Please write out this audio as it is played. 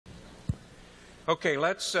Okay,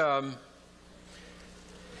 we're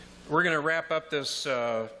going to wrap up this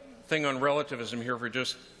thing on relativism here for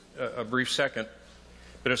just a brief second.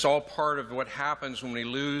 But it's all part of what happens when we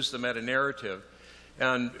lose the meta-narrative.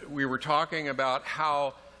 And we were talking about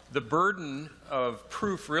how the burden of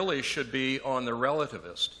proof really should be on the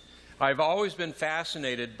relativist. I've always been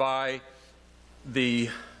fascinated by the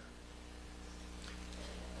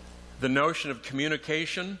notion of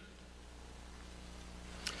communication.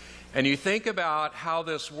 And you think about how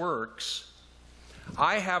this works.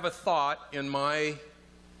 I have a thought in my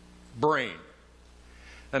brain,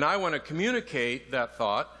 and I want to communicate that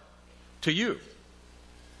thought to you.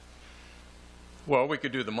 Well, we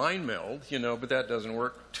could do the mind meld, but that doesn't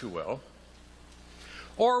work too well.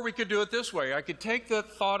 Or we could do it this way. I could take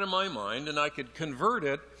that thought in my mind and I could convert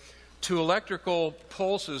it to electrical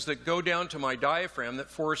pulses that go down to my diaphragm that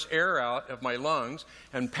force air out of my lungs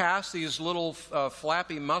and pass these little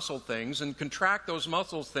flappy muscle things and contract those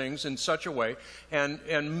muscle things in such a way and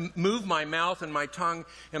move my mouth and my tongue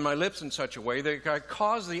and my lips in such a way that I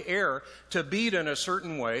cause the air to beat in a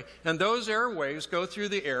certain way, and those air waves go through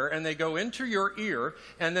the air and they go into your ear,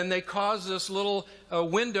 and then they cause this little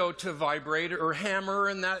window to vibrate or hammer,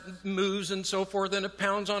 and that moves and so forth, and it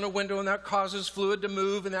pounds on a window and that causes fluid to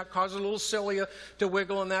move, and that causes a little cilia to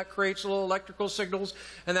wiggle, and that creates little electrical signals,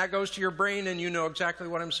 and that goes to your brain, and you know exactly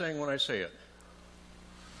what I'm saying when I say it.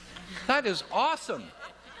 That is awesome.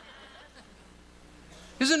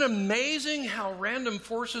 Isn't it amazing how random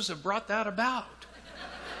forces have brought that about?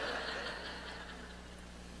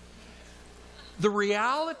 The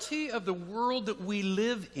reality of the world that we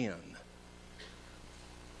live in,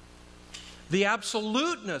 the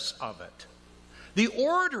absoluteness of it, the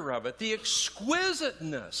order of it, the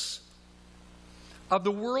exquisiteness of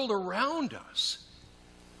the world around us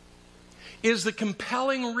is the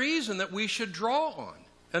compelling reason that we should draw on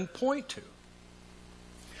and point to.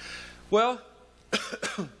 Well,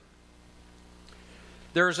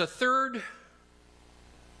 there's a third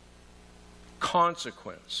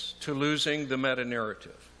consequence to losing the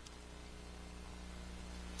meta-narrative,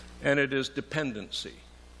 and it is dependency.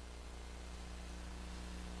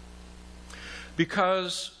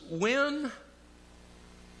 Because when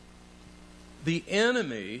the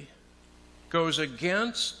enemy goes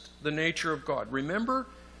against the nature of God, remember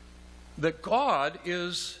that God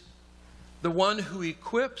is the one who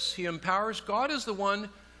equips, He empowers. God is the one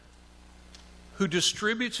who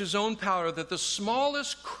distributes His own power that the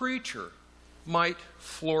smallest creature might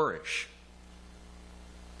flourish.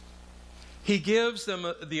 He gives them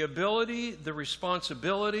the ability, the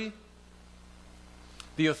responsibility,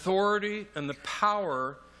 the authority, and the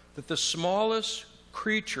power that the smallest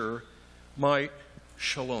creature might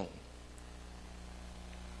shalom.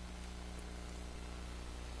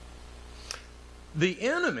 The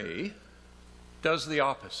enemy does the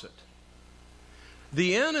opposite.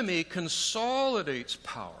 The enemy consolidates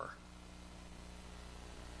power,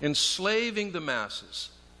 enslaving the masses,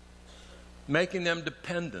 making them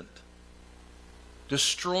dependent,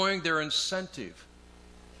 destroying their incentive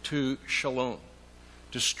to shalom,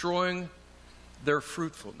 destroying their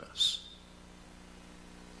fruitfulness.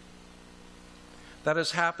 That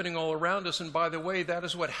is happening all around us, and by the way, that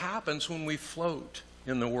is what happens when we float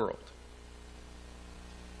in the world.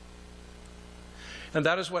 And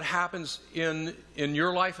that is what happens in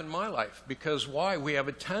your life and my life. Because why? We have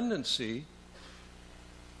a tendency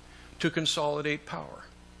to consolidate power.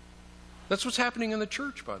 That's what's happening in the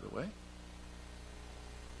church, by the way.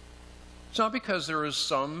 It's not because there is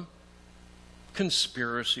some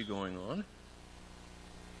conspiracy going on.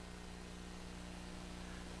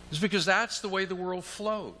 It's because that's the way the world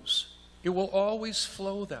flows. It will always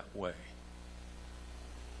flow that way.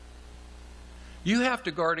 You have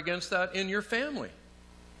to guard against that in your family.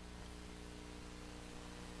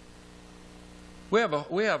 We have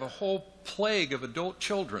a whole plague of adult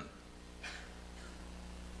children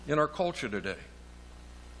in our culture today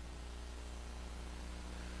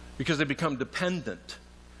because they become dependent.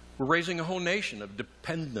 We're raising a whole nation of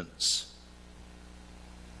dependence.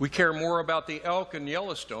 We care more about the elk in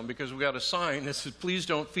Yellowstone because we got a sign that says, "Please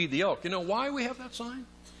don't feed the elk." You know why we have that sign?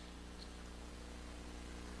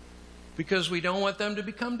 Because we don't want them to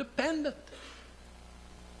become dependent.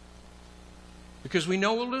 Because we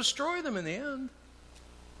know we'll destroy them in the end.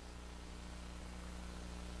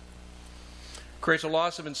 Creates a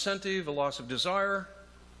loss of incentive, a loss of desire,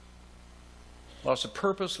 loss of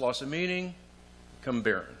purpose, loss of meaning, become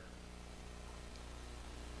barren.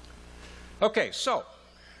 Okay, so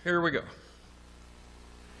here we go.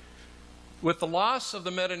 With the loss of the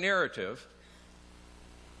meta-narrative,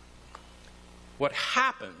 what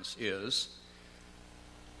happens is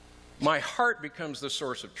my heart becomes the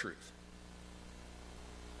source of truth.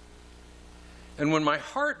 And when my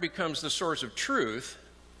heart becomes the source of truth,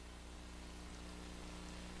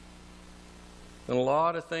 then a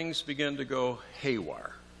lot of things begin to go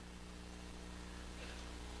haywire.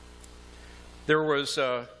 There was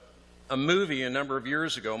a movie a number of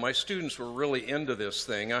years ago. My students were really into this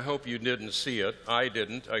thing. I hope you didn't see it. I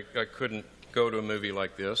didn't. I couldn't go to a movie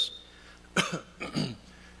like this.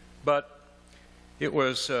 But it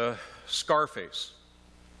was Scarface.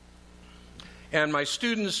 And my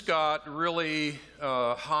students got really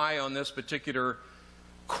high on this particular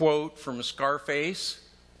quote from Scarface.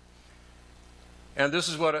 And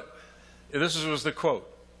this was the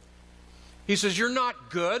quote. He says, "You're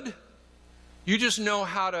not good. You just know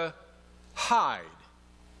how to hide,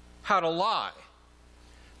 how to lie.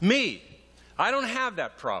 Me, I don't have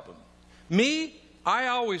that problem. Me, I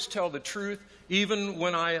always tell the truth even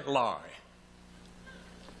when I lie."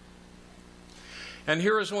 And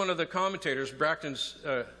here is one of the commentators, Bracton's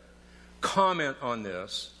comment on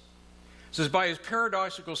this. It says, by his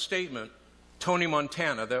paradoxical statement, Tony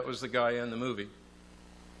Montana, that was the guy in the movie,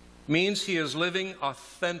 means he is living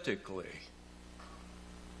authentically,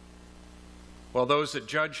 while those that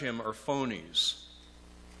judge him are phonies.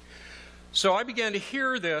 So I began to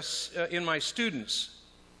hear this in my students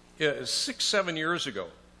 6, 7 years ago,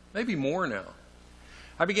 maybe more now.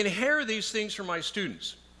 I began to hear these things from my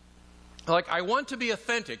students. Like, I want to be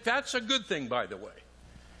authentic. That's a good thing, by the way.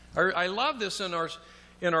 I love this in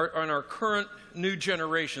our current new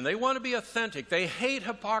generation. They want to be authentic. They hate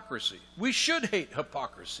hypocrisy. We should hate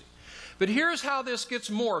hypocrisy. But here's how this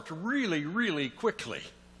gets morphed really, really quickly.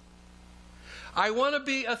 I want to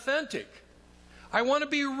be authentic. I want to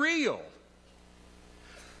be real.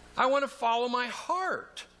 I want to follow my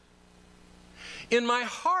heart. In my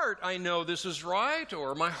heart, I know this is right,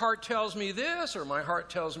 or my heart tells me this, or my heart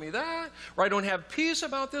tells me that, or I don't have peace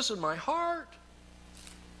about this in my heart.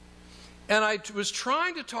 And I was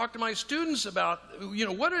trying to talk to my students about,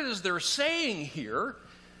 what it is they're saying here,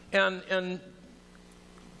 and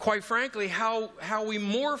quite frankly, how we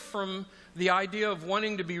morph from the idea of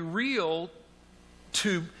wanting to be real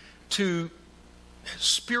to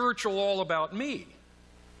spiritual all about me.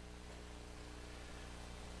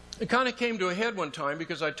 It kind of came to a head one time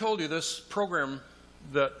because I told you this program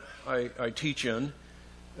that I teach in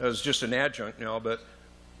as just an adjunct now, but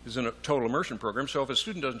is in a total immersion program. So if a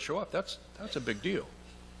student doesn't show up, that's a big deal.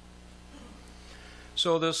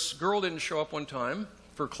 So this girl didn't show up one time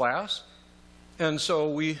for class, and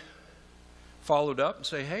so we followed up and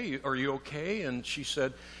say, "Hey, are you okay?" And she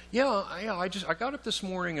said, yeah, I got up this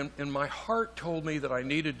morning and my heart told me that I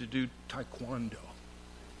needed to do taekwondo.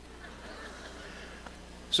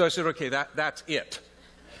 So I said, okay, that's it.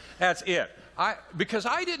 That's it. Because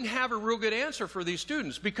I didn't have a real good answer for these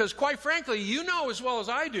students. Because quite frankly, you know as well as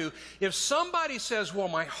I do, if somebody says, well,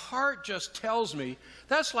 my heart just tells me,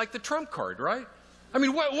 that's like the trump card, right? I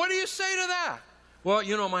mean, what do you say to that?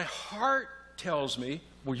 Well, my heart tells me.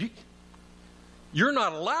 Well, you're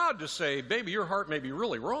not allowed to say, baby, your heart may be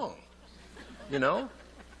really wrong.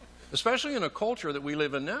 Especially in a culture that we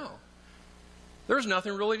live in now. There's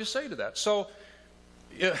nothing really to say to that. So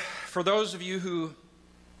for those of you who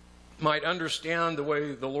might understand the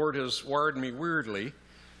way the Lord has wired me weirdly,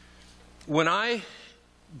 when I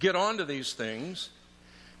get onto these things,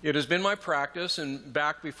 it has been my practice, and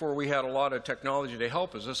back before we had a lot of technology to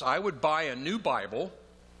help us, I would buy a new Bible,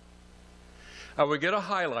 I would get a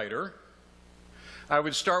highlighter, I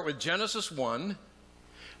would start with Genesis 1,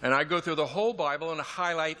 and I'd go through the whole Bible and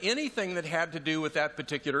highlight anything that had to do with that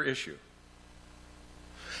particular issue.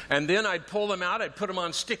 And then I'd pull them out, I'd put them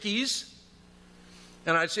on stickies,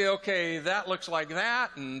 and I'd say, okay, that looks like that,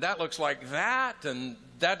 and that looks like that, and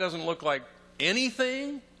that doesn't look like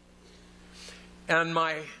anything. And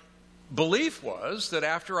my belief was that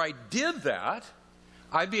after I did that,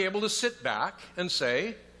 I'd be able to sit back and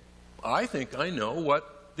say, I think I know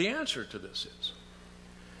what the answer to this is.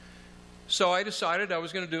 So I decided I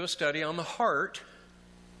was going to do a study on the heart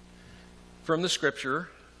from the Scripture,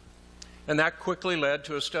 and that quickly led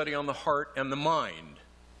to a study on the heart and the mind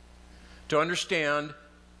to understand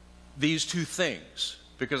these two things.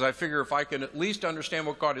 Because I figure if I can at least understand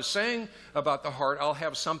what God is saying about the heart, I'll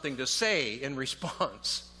have something to say in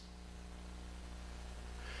response.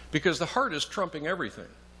 Because the heart is trumping everything. I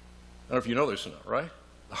don't know if you know this or not, right?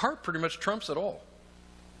 The heart pretty much trumps it all.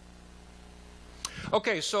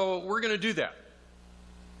 Okay, so we're going to do that.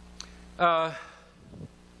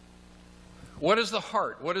 What is the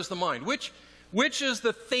heart? What is the mind? Which is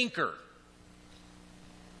the thinker?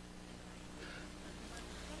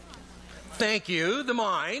 Thank you, the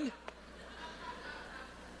mind.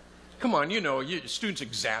 Come on, you know, students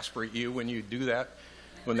exasperate you when you do that,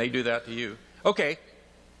 when they do that to you. Okay,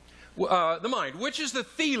 the mind. Which is the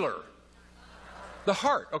feeler? The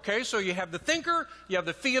heart. Okay, so you have the thinker, you have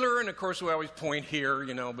the feeler, and of course we always point here,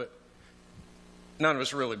 you know, but none of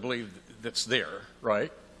us really believe that's there,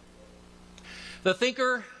 right? The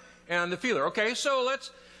thinker and the feeler. Okay, so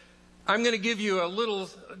I'm going to give you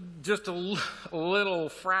just a little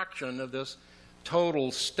fraction of this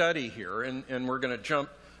total study here, and we're going to jump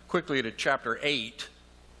quickly to chapter 8.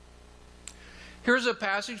 Here's a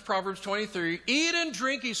passage, Proverbs 23. Eat and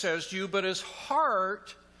drink, he says to you, but his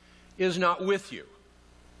heart is not with you.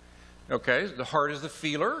 Okay, the heart is the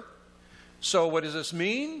feeler. So what does this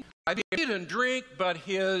mean? I eat and drink, but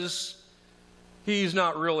he's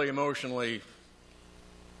not really emotionally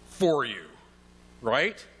for you,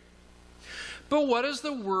 right? But what are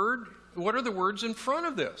the words in front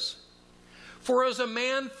of this? For as a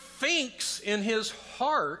man thinks in his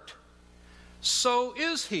heart, so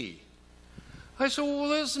is he. I said, well,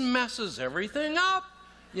 this messes everything up.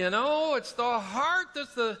 You know, it's the heart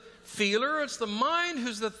that's the feeler, it's the mind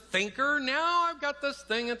who's the thinker. Now I've got this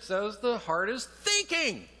thing that says the heart is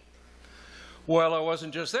thinking. Well, I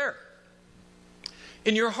wasn't just there.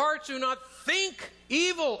 In your hearts do not think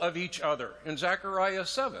evil of each other, in Zechariah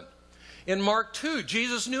 7. In Mark 2,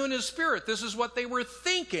 Jesus knew in his spirit this is what they were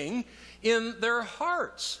thinking in their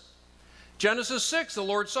hearts. Genesis 6, the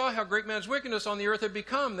Lord saw how great man's wickedness on the earth had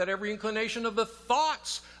become, that every inclination of the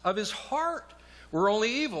thoughts of his heart were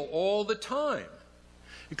only evil all the time.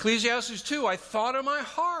 Ecclesiastes 2, I thought in my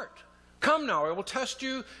heart, come now, I will test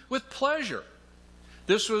you with pleasure.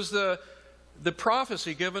 This was the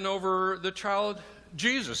prophecy given over the child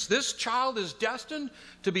Jesus. This child is destined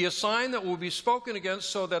to be a sign that will be spoken against,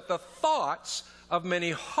 so that the thoughts of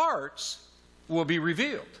many hearts will be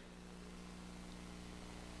revealed.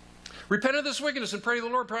 Repent of this wickedness and pray to the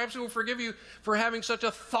Lord. Perhaps he will forgive you for having such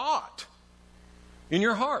a thought in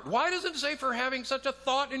your heart. Why does it say for having such a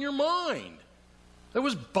thought in your mind? That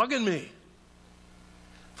was bugging me.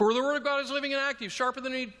 For the word of God is living and active, sharper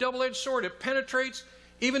than any double-edged sword. It penetrates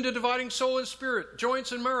even to dividing soul and spirit,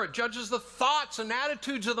 joints and marrow. It judges the thoughts and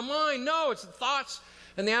attitudes of the mind. No, it's the thoughts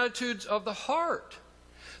and the attitudes of the heart.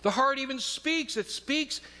 The heart even speaks. It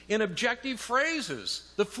speaks in objective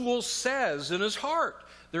phrases. The fool says in his heart,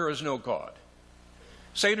 there is no God.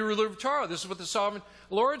 Say to the ruler of Tyre, this is what the sovereign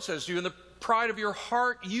Lord says to you. In the pride of your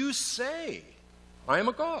heart you say, I am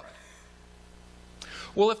a God.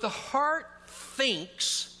 Well, if the heart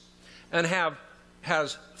thinks and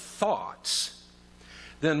has thoughts,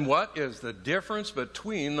 then what is the difference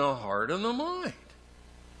between the heart and the mind?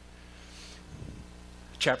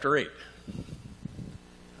 Chapter 8.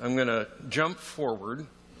 I'm going to jump forward,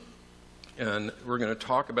 and we're going to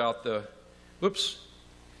talk about the... Whoops.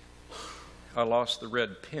 I lost the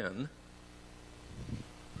red pen.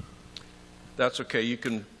 That's okay. You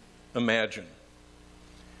can imagine.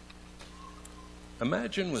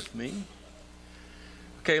 Imagine with me.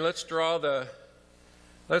 Okay, let's draw the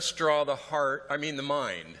heart, the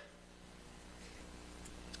mind.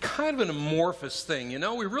 Kind of an amorphous thing, you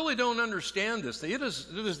know. We really don't understand this. This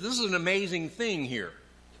is an amazing thing here.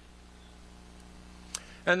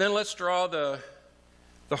 And then let's draw the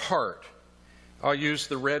heart. I'll use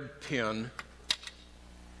the red pen.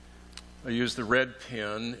 I'll use the red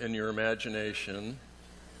pen in your imagination.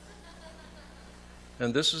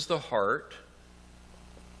 And this is the heart.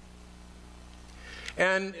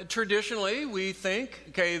 And traditionally we think,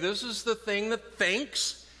 okay, this is the thing that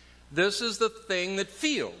thinks, this is the thing that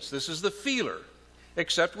feels, this is the feeler.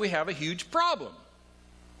 Except we have a huge problem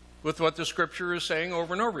with what the Scripture is saying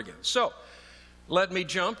over and over again. So, let me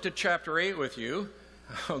jump to chapter 8 with you.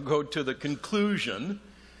 I'll go to the conclusion,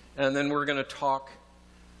 and then we're going to talk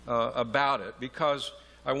about it, because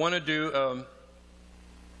I want to do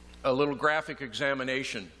a little graphic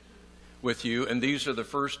examination with you, and these are the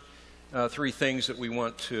first three things that we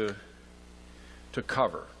want to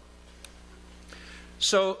cover.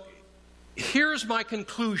 So here's my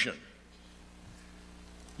conclusion.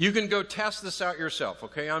 You can go test this out yourself,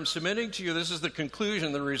 okay? I'm submitting to you, this is the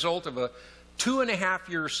conclusion, the result of a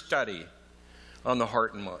 2.5-year study on the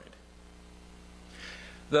heart and mind.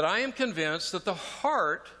 That I am convinced that the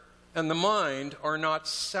heart and the mind are not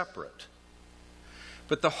separate.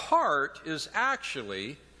 But the heart is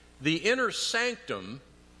actually the inner sanctum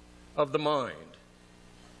of the mind.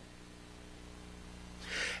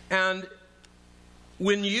 And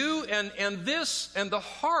when you, and the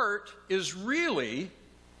heart is really,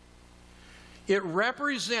 it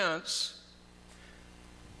represents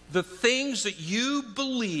the things that you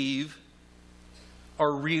believe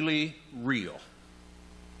are really real.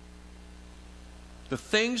 The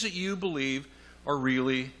things that you believe are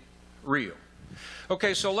really real.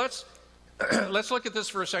 Okay, so let's look at this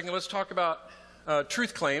for a second. Let's talk about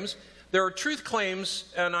truth claims. There are truth claims,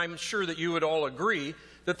 and I'm sure that you would all agree,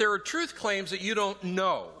 that there are truth claims that you don't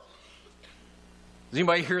know. Does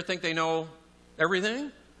anybody here think they know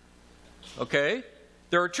everything? Okay.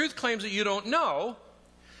 There are truth claims that you don't know,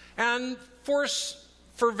 and for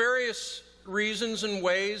various reasons and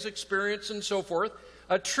ways, experience and so forth,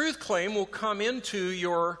 a truth claim will come into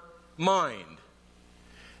your mind.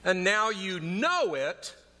 And now you know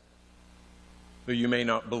it, but you may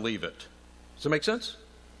not believe it. Does that make sense?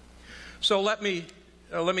 So let me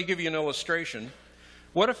give you an illustration.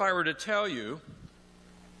 What if I were to tell you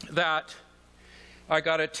that I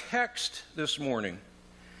got a text this morning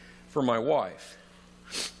from my wife?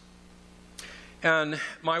 And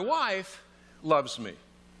my wife loves me,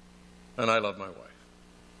 and I love my wife.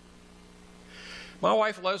 My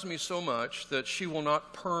wife loves me so much that she will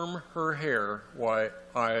not perm her hair while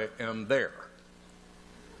I am there.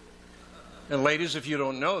 And ladies, if you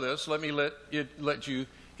don't know this, let me let you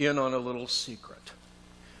in on a little secret.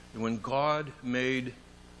 When God made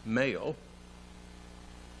male,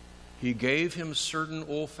 He gave him certain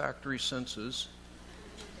olfactory senses.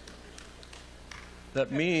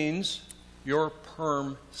 That means your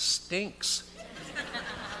perm stinks.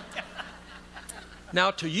 Now,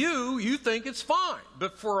 to you, you think it's fine.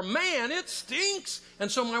 But for a man, it stinks. And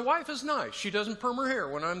so my wife is nice. She doesn't perm her hair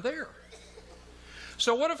when I'm there.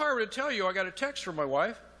 So what if I were to tell you I got a text from my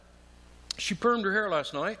wife? She permed her hair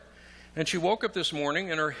last night, and she woke up this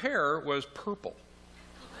morning, and her hair was purple.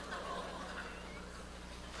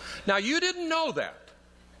 Now, you didn't know that,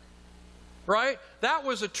 right? That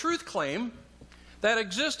was a truth claim that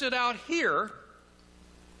existed out here,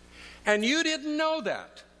 and you didn't know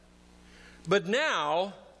that. But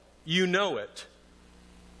now you know it.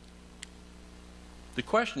 The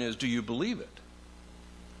question is, do you believe it?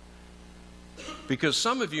 Because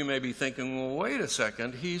some of you may be thinking, well, wait a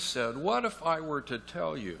second. He said, what if I were to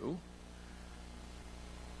tell you?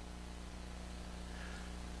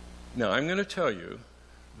 Now, I'm going to tell you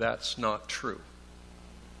that's not true.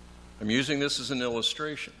 I'm using this as an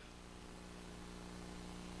illustration.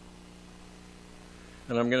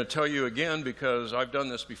 And I'm going to tell you again because I've done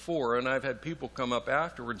this before, and I've had people come up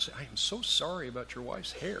afterward and say, I am so sorry about your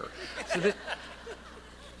wife's hair.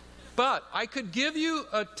 But I could give you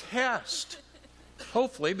a test,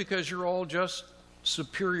 hopefully, because you're all just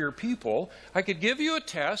superior people. I could give you a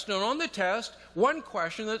test, and on the test, one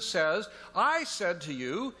question that says, I said to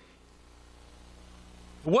you,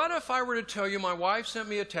 what if I were to tell you my wife sent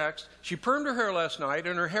me a text, she permed her hair last night,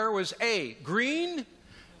 and her hair was A, green,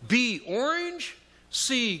 B, orange,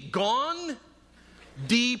 C, gone,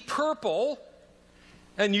 D, purple,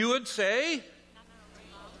 and you would say,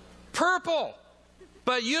 purple.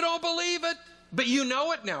 But you don't believe it, but you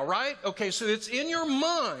know it now, right? Okay, so it's in your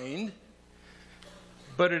mind,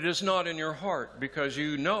 but it is not in your heart because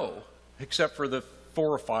you know, except for the 4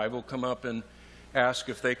 or 5 will come up and ask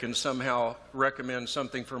if they can somehow recommend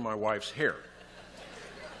something for my wife's hair.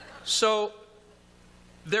 So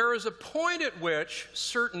there is a point at which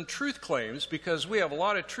certain truth claims, because we have a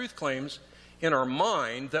lot of truth claims in our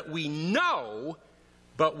mind that we know,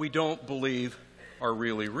 but we don't believe are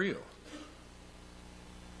really real.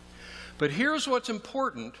 But here's what's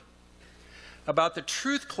important about the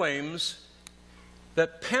truth claims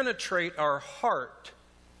that penetrate our heart.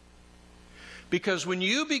 Because when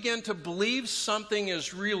you begin to believe something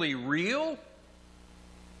is really real,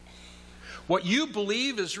 what you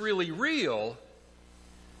believe is really real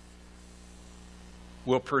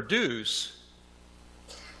will produce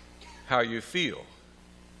how you feel.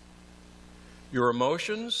 Your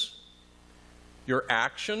emotions, your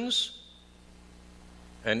actions,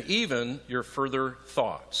 and even your further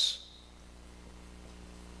thoughts.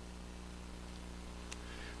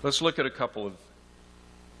 Let's look at a couple of.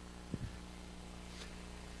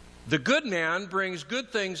 The good man brings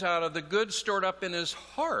good things out of the good stored up in his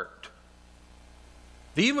heart.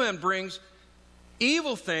 The evil man brings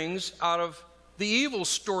evil things out of the evil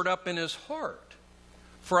stored up in his heart.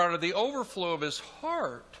 For out of the overflow of his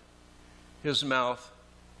heart, his mouth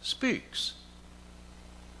speaks.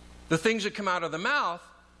 The things that come out of the mouth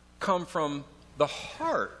come from the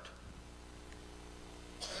heart.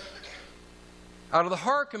 Out of the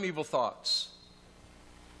heart come evil thoughts.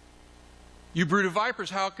 You brood of vipers,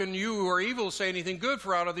 how can you who are evil say anything good?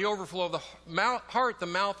 For out of the overflow of the heart, the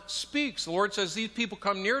mouth speaks. The Lord says, these people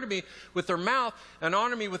come near to me with their mouth and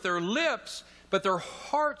honor me with their lips, but their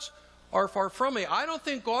hearts are far from me. I don't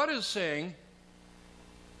think God is saying,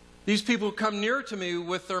 these people come near to me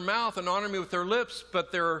with their mouth and honor me with their lips,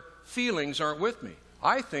 but their feelings aren't with me.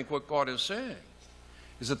 I think what God is saying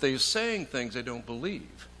is that they're saying things they don't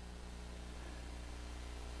believe.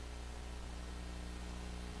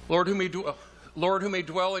 Lord, who may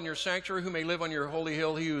dwell in your sanctuary, who may live on your holy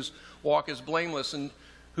hill, he whose walk is blameless and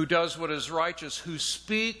who does what is righteous, who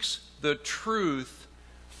speaks the truth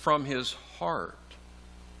from his heart.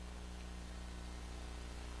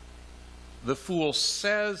 The fool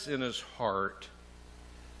says in his heart,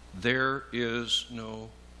 there is no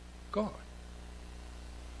God.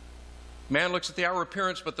 Man looks at the outer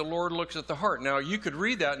appearance, but the Lord looks at the heart. Now, you could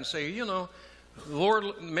read that and say, you know,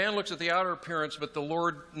 man looks at the outer appearance, but the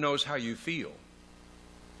Lord knows how you feel.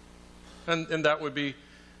 And that would be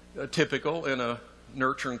typical in a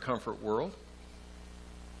nurture and comfort world.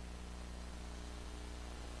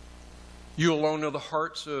 You alone know the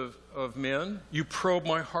hearts of men. You probe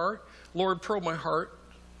my heart. Lord, probe my heart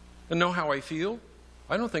and know how I feel.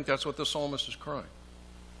 I don't think that's what the psalmist is crying.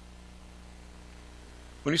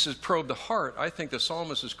 When he says probe the heart, I think the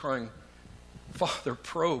psalmist is crying, Father,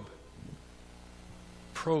 probe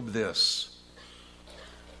this.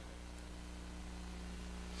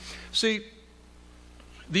 See,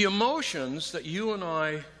 the emotions that you and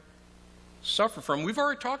I suffer from, we've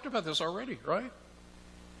already talked about this already, right?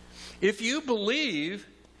 If you believe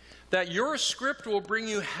that your script will bring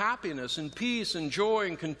you happiness and peace and joy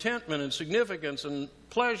and contentment and significance and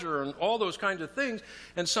pleasure and all those kinds of things,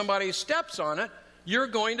 and somebody steps on it, you're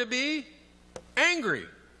going to be angry.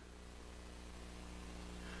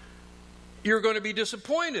 You're going to be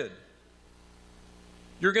disappointed.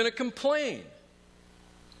 You're going to complain.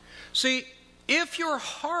 See, if your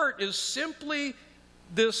heart is simply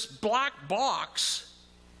this black box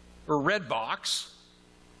or red box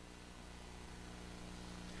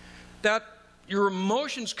that your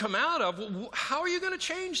emotions come out of, how are you going to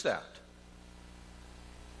change that?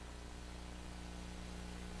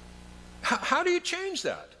 How do you change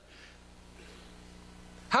that?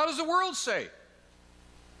 How does the world say?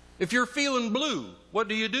 If you're feeling blue, what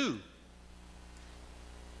do you do?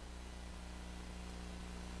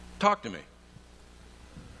 Talk to me.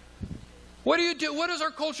 What do you do? What does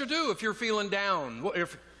our culture do if you're feeling down?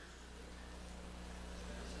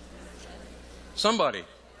 Somebody.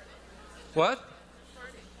 What?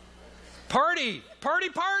 Party. Party,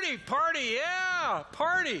 party, party. Yeah,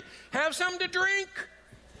 party. Have something to drink.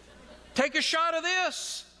 Take a shot of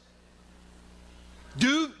this.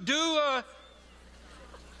 Do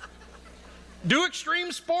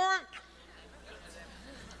extreme sport.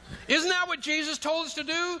 Isn't that what Jesus told us to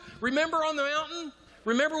do? Remember on the mountain?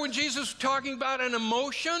 Remember when Jesus was talking about an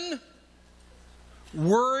emotion?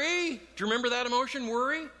 Worry. Do you remember that emotion,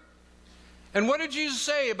 worry? And what did Jesus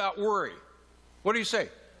say about worry? What did he say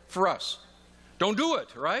for us? Don't do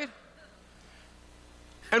it, right?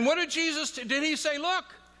 And what did Jesus, did he say, look,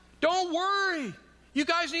 don't worry. You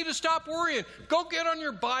guys need to stop worrying. Go get on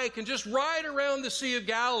your bike and just ride around the Sea of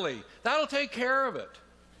Galilee. That'll take care of it.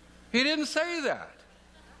 He didn't say that.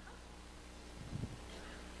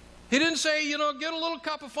 He didn't say, you know, get a little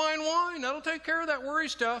cup of fine wine. That'll take care of that worry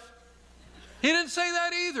stuff. He didn't say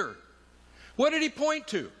that either. What did he point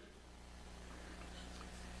to?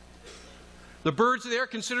 The birds of the air.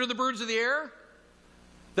 Consider the birds of the air.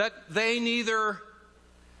 That they neither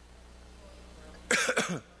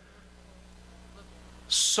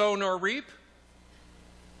sow nor reap.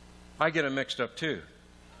 I get them mixed up too.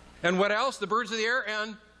 And what else? The birds of the air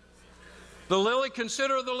and the lily.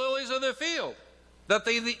 Consider the lilies of the field, that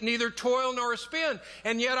they neither toil nor spin.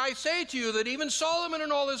 And yet I say to you that even Solomon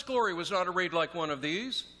in all his glory was not arrayed like one of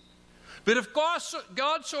these. But if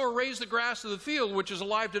God so arrays the grass of the field, which is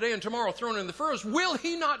alive today and tomorrow thrown in the furnace, will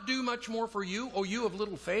he not do much more for you, O you of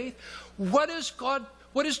little faith? What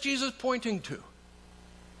is Jesus pointing to?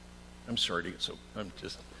 I'm sorry to get so,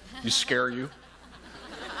 you scare you?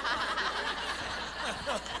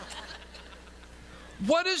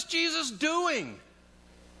 What is Jesus doing?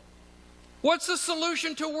 What's the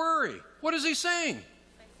solution to worry? What is he saying?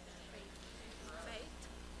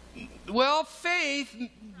 Faith. Well, faith,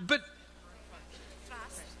 but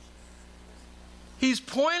he's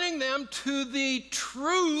pointing them to the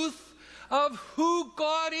truth of who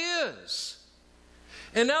God is.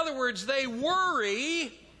 In other words, they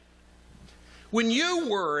worry. When you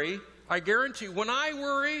worry, I guarantee you, when I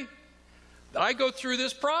worry, I go through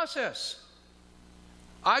this process.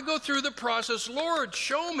 I go through the process, Lord,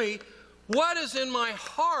 show me what is in my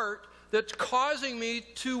heart that's causing me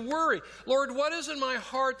to worry. Lord, what is in my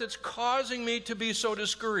heart that's causing me to be so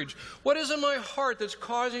discouraged? What is in my heart that's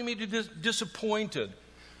causing me to be disappointed?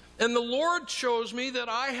 And the Lord shows me that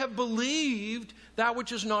I have believed that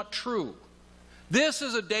which is not true. This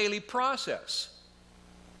is a daily process.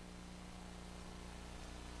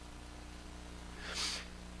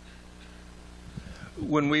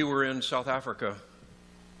 When we were in South Africa,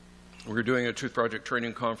 we were doing a Truth Project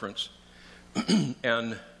training conference,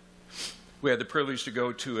 and we had the privilege to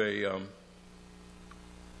go to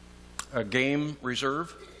a game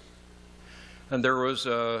reserve, and there was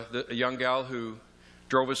a young gal who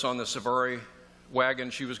drove us on the safari wagon.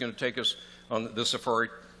 She was going to take us on the safari,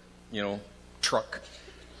 truck,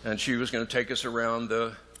 and she was going to take us around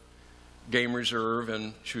the game reserve,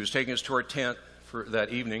 and she was taking us to our tent for that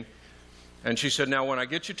evening. And she said, now when I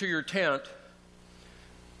get you to your tent,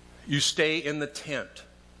 you stay in the tent.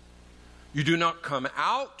 You do not come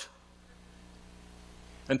out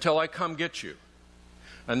until I come get you.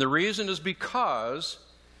 And the reason is because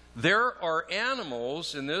there are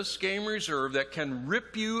animals in this game reserve that can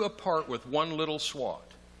rip you apart with one little swat.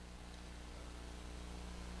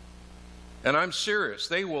 And I'm serious.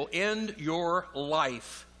 They will end your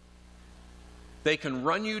life. They can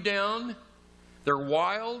run you down. They're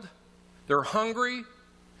wild. They're hungry.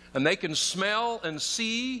 And they can smell and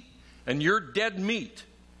see. And you're dead meat.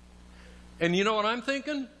 And you know what I'm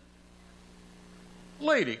thinking?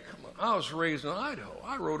 Lady, come on. I was raised in Idaho.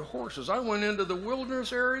 I rode horses. I went into the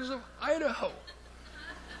wilderness areas of Idaho.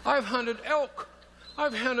 I've hunted elk.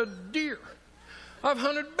 I've hunted deer. I've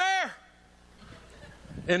hunted bear.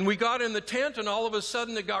 And we got in the tent, and all of a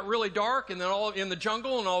sudden it got really dark, and then all in the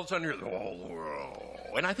jungle, and all of a sudden you're,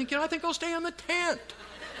 oh, and I think I'll stay in the tent.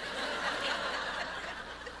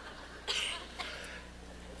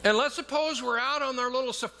 And let's suppose we're out on their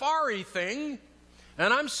little safari thing,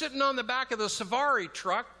 and I'm sitting on the back of the safari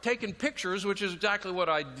truck taking pictures, which is exactly what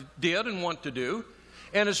I did and want to do.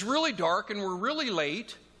 And it's really dark, and we're really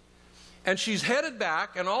late, and she's headed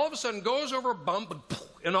back, and all of a sudden goes over a bump,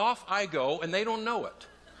 and off I go, and they don't know it.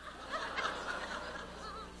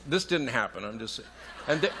 This didn't happen, I'm just saying.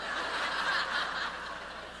 And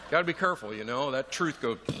got to be careful, that truth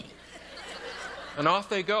goes, and off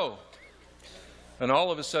they go. And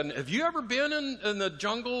all of a sudden, have you ever been in the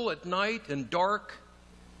jungle at night and dark?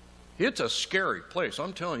 It's a scary place.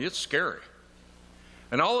 I'm telling you, it's scary.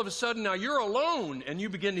 And all of a sudden, now you're alone and you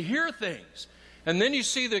begin to hear things. And then you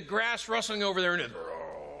see the grass rustling over there, and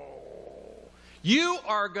you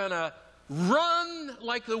are going to run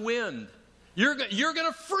like the wind. You're going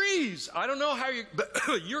to freeze. I don't know how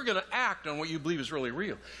but you're going to act on what you believe is really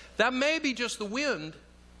real. That may be just the wind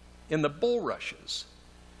in the bulrushes.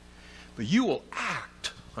 But you will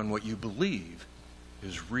act on what you believe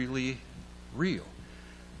is really real.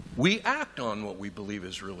 We act on what we believe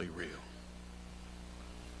is really real.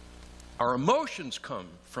 Our emotions come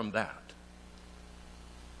from that.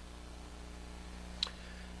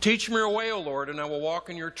 Teach me your way, O Lord, and I will walk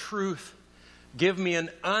in your truth. Give me an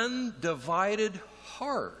undivided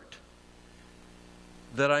heart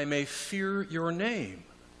that I may fear your name.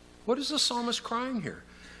 What is the psalmist crying here?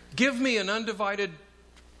 Give me an undivided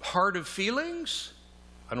heart of feelings?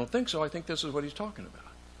 I don't think so. I think this is what he's talking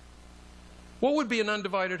about. What would be an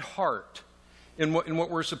undivided heart in what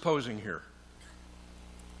we're supposing here?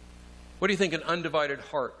 What do you think an undivided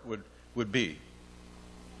heart would be?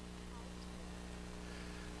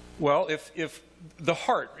 Well, if the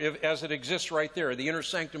heart, as it exists right there, the inner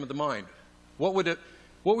sanctum of the mind, what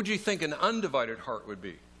would you think an undivided heart would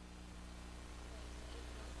be?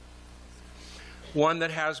 One that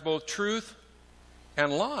has both truth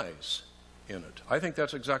and lies in it. I think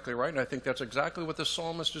that's exactly right, and I think that's exactly what the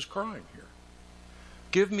psalmist is crying here.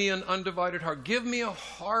 Give me an undivided heart. Give me a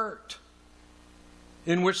heart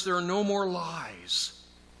in which there are no more lies.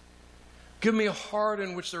 Give me a heart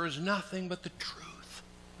in which there is nothing but the truth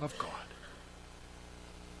of God.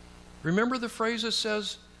 Remember the phrase that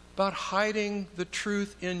says about hiding the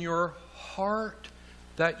truth in your heart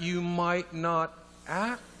that you might not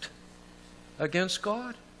act against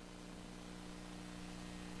God?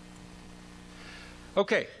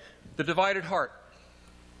 Okay, the divided heart.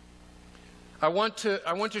 I want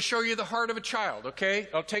to show you the heart of a child, okay?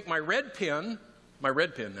 I'll take my red pen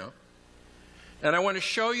now, and I want to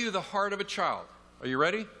show you the heart of a child. Are you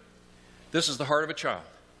ready? This is the heart of a child.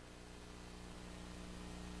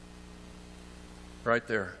 Right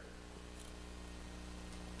there.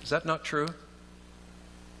 Is that not true?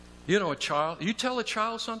 You know, a child, you tell a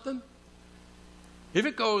child something, if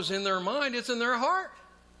it goes in their mind, it's in their heart.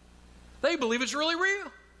 They believe it's really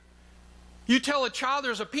real. You tell a child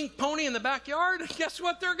there's a pink pony in the backyard, and guess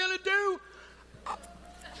what they're going to do?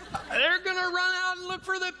 They're going to run out and look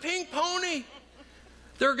for the pink pony.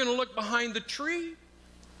 They're going to look behind the tree.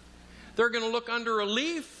 They're going to look under a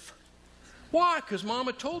leaf. Why? Because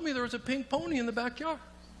Mama told me there was a pink pony in the backyard.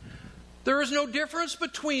 There is no difference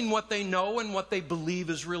between what they know and what they believe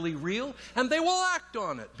is really real, and they will act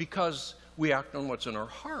on it because we act on what's in our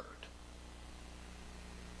heart.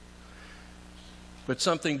 But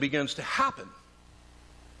something begins to happen.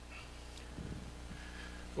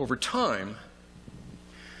 Over time,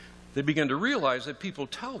 they begin to realize that people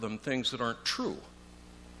tell them things that aren't true.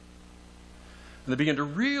 And they begin to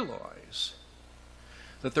realize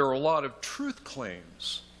that there are a lot of truth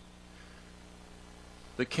claims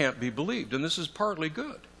that can't be believed. And this is partly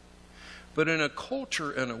good. But in a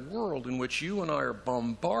culture and a world in which you and I are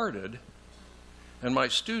bombarded, and my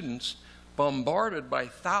students bombarded by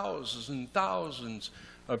thousands and thousands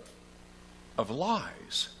of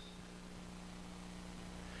lies,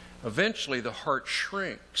 eventually the heart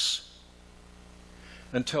shrinks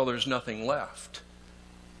until there's nothing left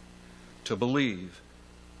to believe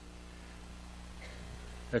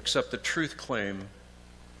except the truth claim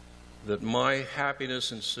that my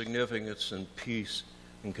happiness and significance and peace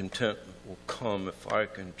and contentment will come if I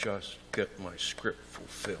can just get my script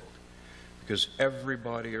fulfilled. Because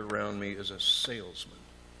everybody around me is a salesman.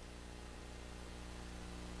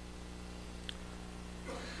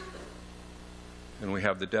 And we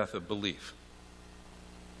have the death of belief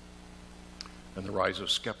and the rise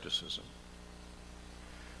of skepticism.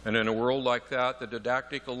 And in a world like that, the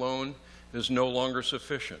didactic alone is no longer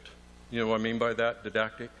sufficient. You know what I mean by that,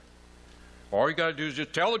 didactic? All you got to do is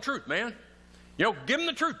just tell the truth, man. You know, give them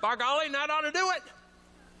the truth. By golly, and that ought to do it.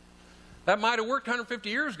 That might have worked 150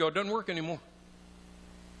 years ago. It doesn't work anymore.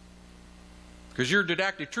 Because your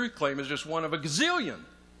didactic truth claim is just one of a gazillion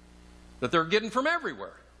that they're getting from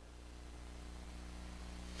everywhere.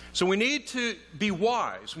 So we need to be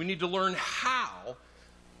wise. We need to learn how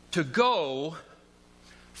to go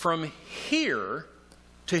from here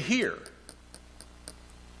to here.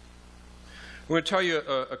 I'm going to tell you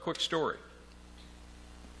a quick story.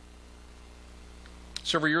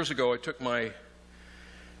 Several years ago, I took my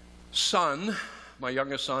son, my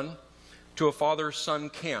youngest son, to a father-son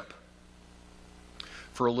camp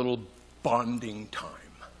for a little bonding time.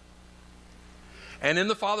 And in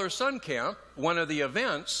the father-son camp, one of the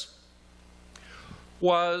events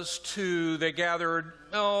was they gathered,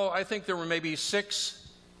 I think there were maybe 6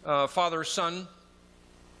 father-son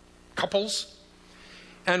couples.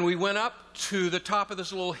 And we went up to the top of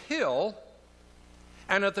this little hill.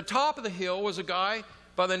 And at the top of the hill was a guy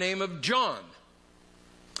by the name of John.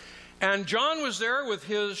 And John was there with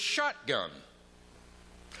his shotgun.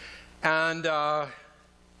 And the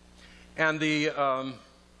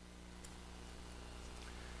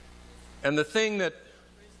thing that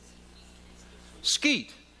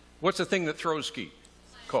skeet. What's the thing that throws skeet?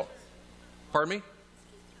 Called? Pardon me?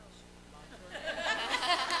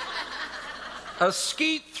 A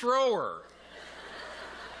skeet thrower.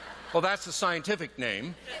 Well, that's the scientific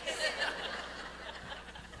name.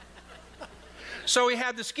 So he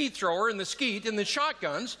had the skeet thrower and the skeet and the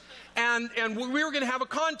shotguns, and we were going to have a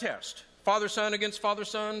contest. Father-son against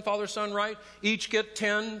father-son, father-son, right? Each get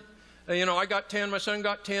 10. I got 10, my son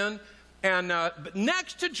got 10. And but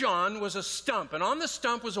next to John was a stump, and on the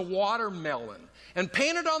stump was a watermelon. And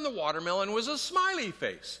painted on the watermelon was a smiley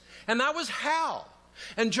face. And that was Hal.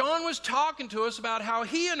 And John was talking to us about how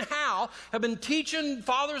he and Hal have been teaching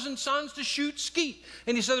fathers and sons to shoot skeet.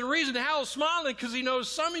 And he said the reason Hal's smiling because he knows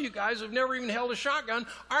some of you guys have never even held a shotgun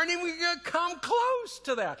aren't even going to come close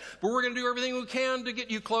to that. But we're going to do everything we can to get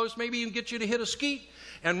you close, maybe even get you to hit a skeet.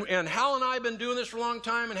 And Hal and I have been doing this for a long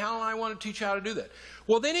time, and Hal and I want to teach you how to do that.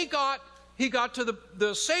 Well, then he got to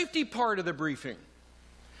the safety part of the briefing.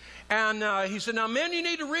 And he said, now men, you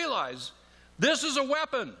need to realize this is a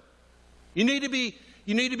weapon. You need to be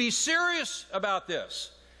serious about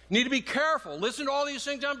this. You need to be careful. Listen to all these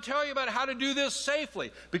things I'm telling you about how to do this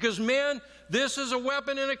safely. Because, men, this is a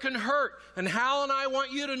weapon and it can hurt. And Hal and I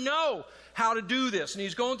want you to know how to do this. And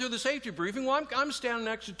he's going through the safety briefing. Well, I'm standing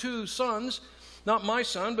next to 2 sons. Not my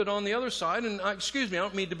son, but on the other side. And excuse me, I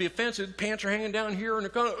don't mean to be offensive. Pants are hanging down here and they're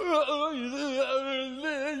kind of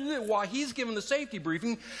while he's giving the safety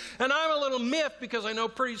briefing. And I'm a little miffed because I know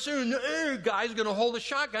pretty soon guy's going to hold a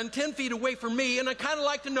shotgun 10 feet away from me. And I kind of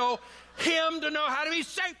like to know him to know how to be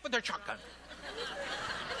safe with their shotgun.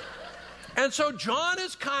 And so John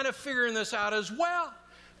is kind of figuring this out as well.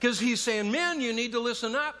 Because he's saying, men, you need to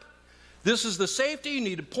listen up. This is the safety. You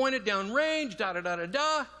need to point it down range,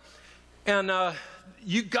 da-da-da-da-da. And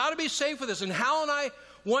you've got to be safe with this. And Hal and I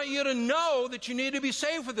want you to know that you need to be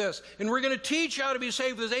safe with this. And we're going to teach you how to be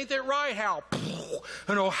safe with this. Ain't that right, Hal?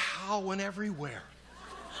 And Hal went everywhere.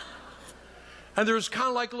 And there's kind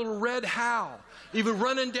of like a little red Hal, even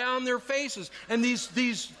running down their faces. And these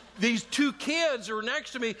 2 kids who are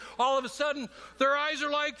next to me, all of a sudden, their eyes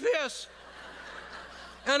are like this.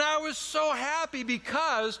 And I was so happy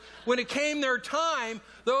because when it came their time,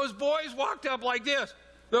 those boys walked up like this.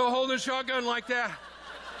 They were holding a shotgun like that.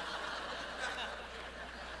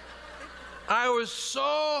 I was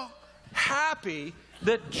so happy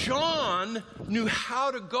that John knew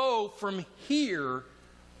how to go from here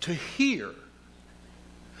to here.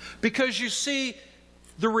 Because you see,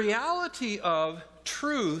 the reality of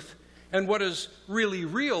truth and what is really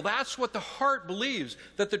real, that's what the heart believes,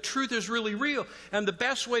 that the truth is really real. And the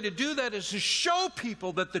best way to do that is to show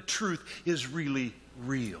people that the truth is really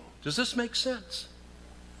real. Does this make sense?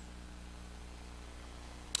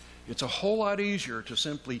 It's a whole lot easier to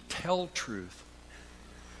simply tell truth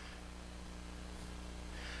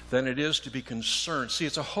than it is to be concerned. See,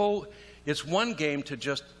 it's one game to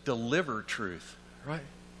just deliver truth, right?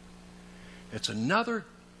 It's another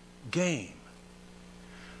game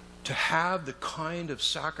to have the kind of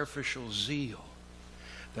sacrificial zeal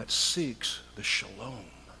that seeks the shalom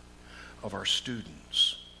of our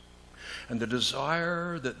students, and the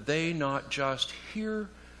desire that they not just hear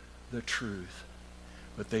the truth,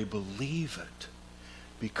 but they believe it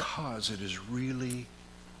because it is really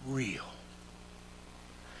real.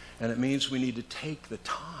 And it means we need to take the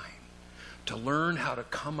time to learn how to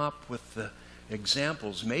come up with the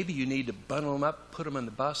examples. Maybe you need to bundle them up, put them in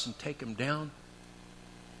the bus, and take them down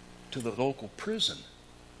to the local prison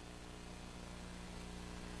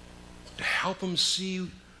to help them see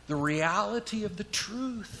the reality of the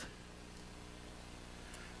truth.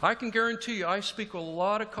 I can guarantee you, I speak with a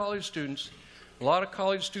lot of college students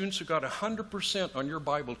who got 100% on your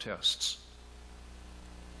Bible tests.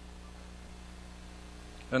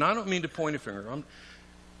 And I don't mean to point a finger.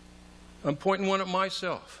 I'm pointing one at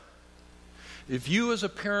myself. If you as a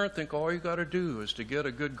parent think all you got to do is to get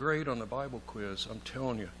a good grade on the Bible quiz, I'm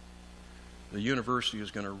telling you, the university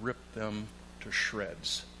is going to rip them to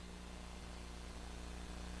shreds.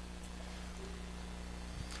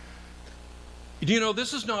 Do you know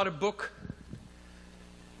this is not a book?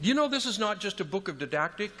 Do you know this is not just a book of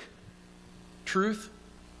didactic truth?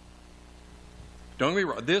 Don't get me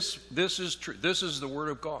wrong. This is true. This is the Word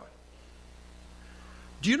of God.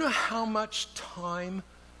 Do you know how much time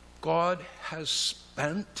God has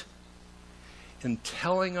spent in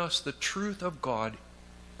telling us the truth of God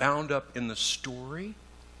bound up in the story?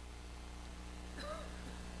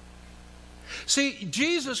 See,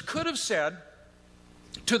 Jesus could have said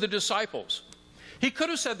to the disciples, he could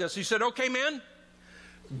have said this. He said, okay, men,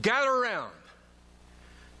 gather around.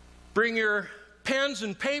 Bring your pens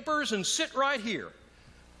and papers and sit right here.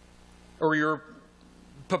 Or your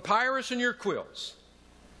papyrus and your quills.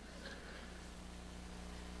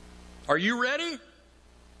 Are you ready?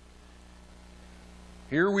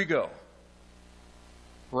 Here we go.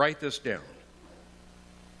 Write this down.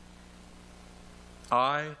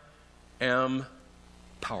 I am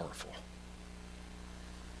powerful.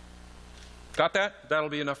 Got that? That'll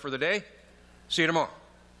be enough for the day. See you tomorrow.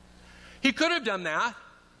 He could have done that.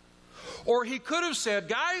 Or he could have said,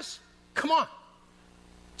 guys, come on.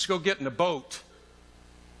 Let's go get in a boat.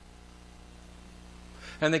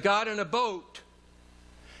 And they got in a boat.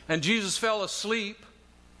 And Jesus fell asleep.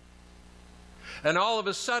 And all of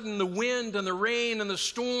a sudden, the wind and the rain and the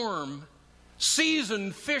storm,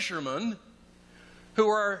 seasoned fishermen who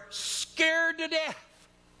are scared to death.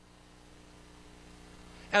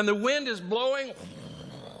 And the wind is blowing,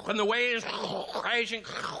 and the waves crashing.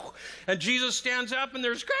 And Jesus stands up, and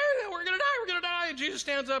they're scared. We're going to die, we're going to die. And Jesus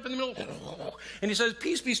stands up in the middle, and he says,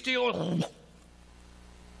 peace be still.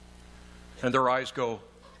 And their eyes go.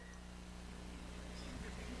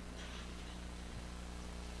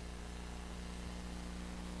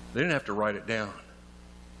 They didn't have to write it down.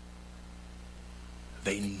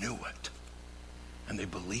 They knew it. And they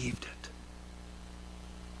believed it.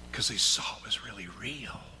 Because they saw it was really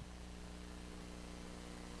real.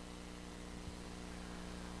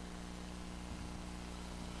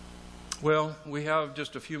 Well, we have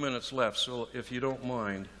just a few minutes left, so if you don't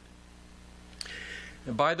mind.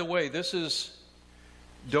 And by the way,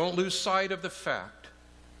 don't lose sight of the fact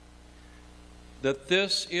that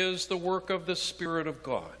this is the work of the Spirit of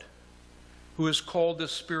God, who is called the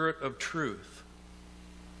Spirit of truth,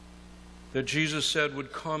 that Jesus said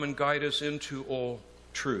would come and guide us into all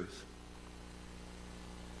truth.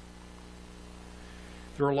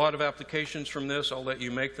 There are a lot of applications from this. I'll let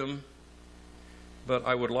you make them. But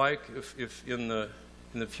I would like, if in the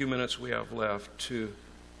few minutes we have left, to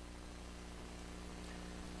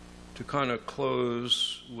kind of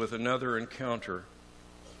close with another encounter.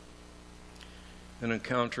 An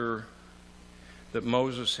encounter that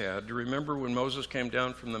Moses had. Do you remember when Moses came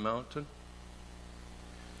down from the mountain?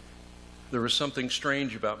 There was something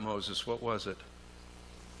strange about Moses. What was it?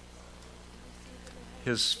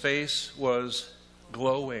 His face was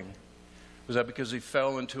glowing. Was that because he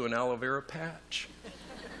fell into an aloe vera patch?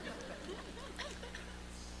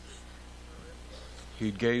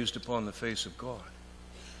 He'd gazed upon the face of God.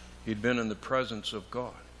 He'd been in the presence of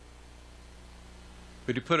God.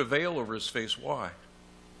 But he put a veil over his face. Why?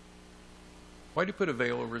 Why did he put a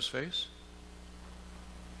veil over his face?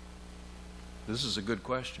 This is a good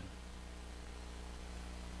question.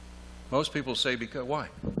 Most people say, because, why?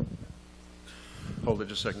 Hold it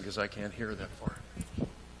just a second, because I can't hear that far.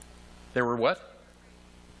 They were what?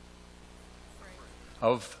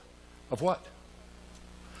 Of what?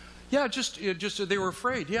 Yeah, just they were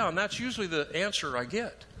afraid. Yeah, and that's usually the answer I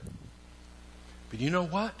get. But you know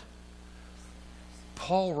what?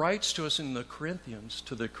 Paul writes to us to the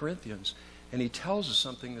Corinthians, and he tells us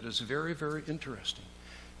something that is very, very interesting.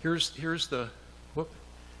 Here's the, whoop.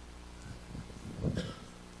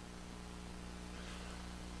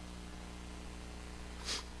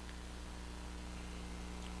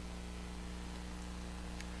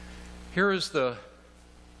 Here is the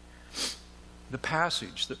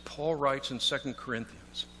passage that Paul writes in 2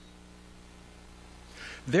 Corinthians.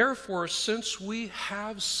 Therefore, since we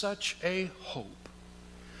have such a hope,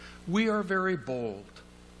 we are very bold.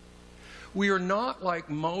 We are not like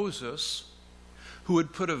Moses, who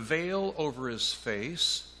had put a veil over his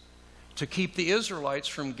face to keep the Israelites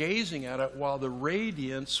from gazing at it while the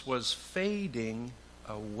radiance was fading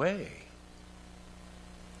away.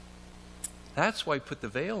 That's why he put the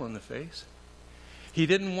veil in the face. He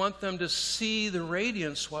didn't want them to see the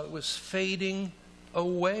radiance while it was fading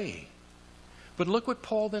away. But look what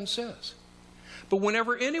Paul then says. But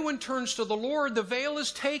whenever anyone turns to the Lord, the veil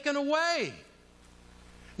is taken away.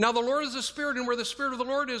 Now the Lord is the Spirit, and where the Spirit of the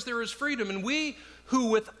Lord is, there is freedom. And we who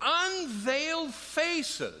with unveiled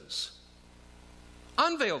faces,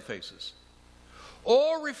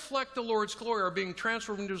 all reflect the Lord's glory, are being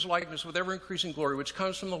transformed into his likeness with ever-increasing glory, which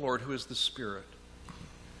comes from the Lord, who is the Spirit.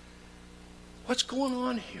 What's going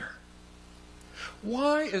on here?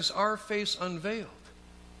 Why is our face unveiled?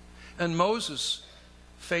 And Moses'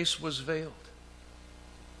 face was veiled.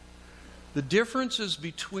 The difference is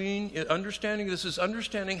between understanding this is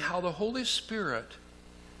understanding how the Holy Spirit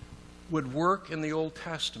would work in the Old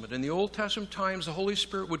Testament. In the Old Testament times, the Holy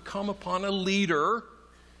Spirit would come upon a leader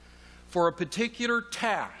for a particular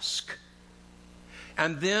task,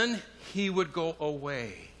 and then he would go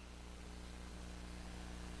away.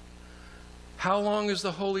 How long is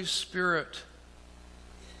the Holy Spirit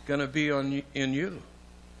going to be in you?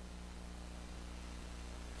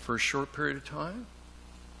 For a short period of time?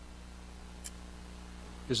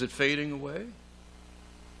 Is it fading away?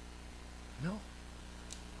 No.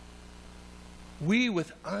 We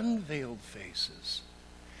with unveiled faces,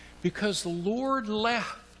 because the Lord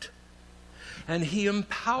left and he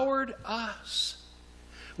empowered us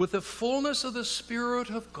with the fullness of the Spirit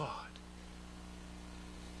of God,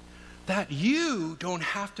 that you don't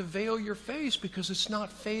have to veil your face because it's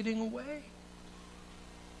not fading away.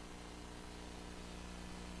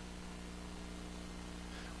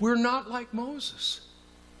 We're not like Moses.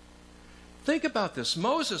 Think about this.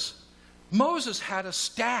 Moses had a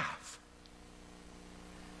staff.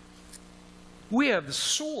 We have the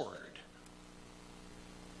sword.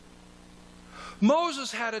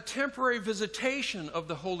 Moses had a temporary visitation of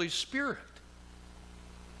the Holy Spirit.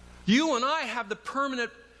 You and I have the permanent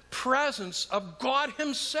presence of God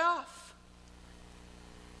himself.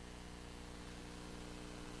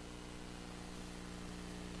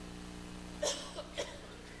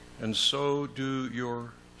 And so do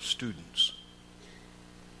your students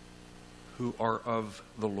who are of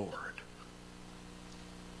the Lord.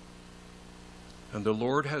 And the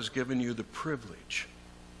Lord has given you the privilege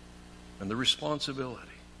and the responsibility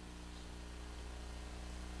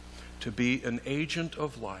to be an agent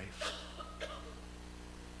of life,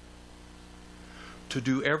 to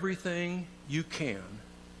do everything you can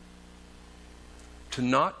to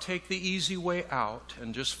not take the easy way out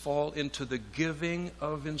and just fall into the giving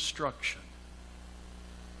of instruction,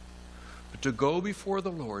 but to go before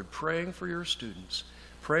the Lord praying for your students,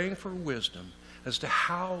 praying for wisdom as to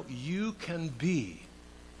how you can be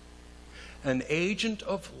an agent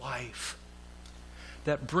of life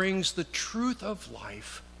that brings the truth of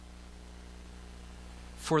life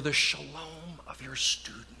for the shalom of your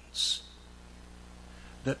students,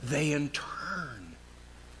 that they in turn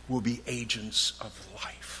will be agents of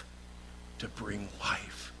life to bring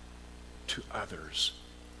life to others.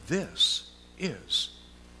 This is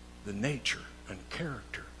the nature and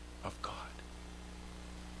character of God.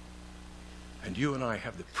 And you and I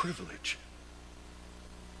have the privilege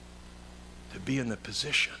to be in the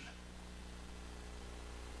position.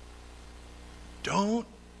 Don't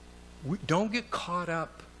get caught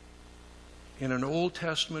up in an Old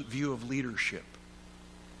Testament view of leadership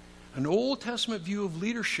An Old Testament view of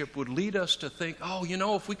leadership would lead us to think, oh,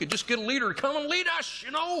 if we could just get a leader to come and lead us,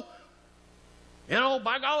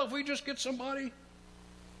 by God, if we just get somebody.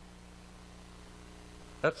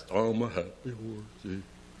 That's, I'm a happy horse.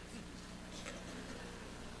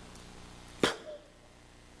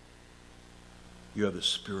 You have the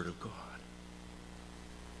Spirit of God.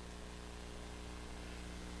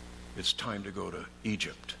 It's time to go to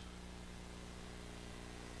Egypt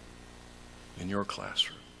in your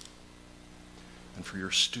classroom, and for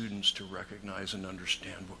your students to recognize and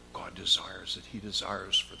understand what God desires, that He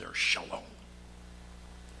desires for their shalom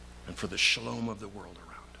and for the shalom of the world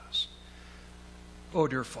around us. Oh,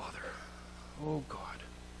 dear Father, oh God,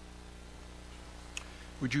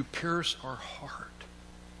 would you pierce our heart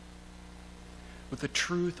with the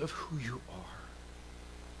truth of who you are?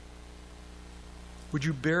 Would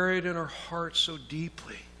you bury it in our hearts so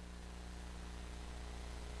deeply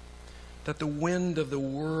that the wind of the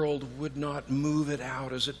world would not move it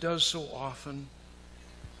out as it does so often?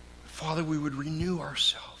 Father, we would renew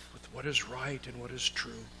ourselves with what is right and what is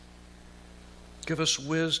true. Give us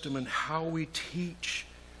wisdom in how we teach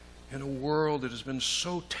in a world that has been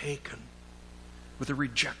so taken with the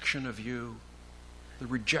rejection of you, the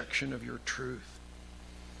rejection of your truth,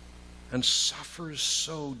 and suffers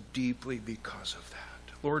so deeply because of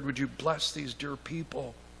that. Lord, would you bless these dear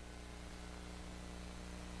people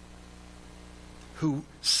who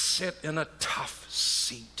sit in a tough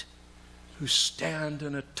seat, who stand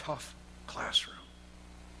in a tough classroom,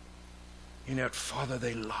 and yet, Father,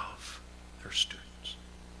 they love their students.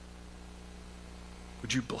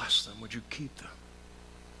 Would you bless them? Would you keep them?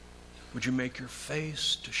 Would you make your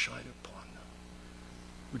face to shine upon them?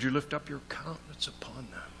 Would you lift up your countenance upon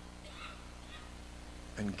them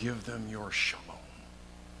and give them your shalom?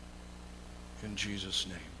 In Jesus'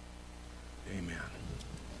 name, amen.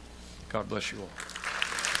 God bless you all.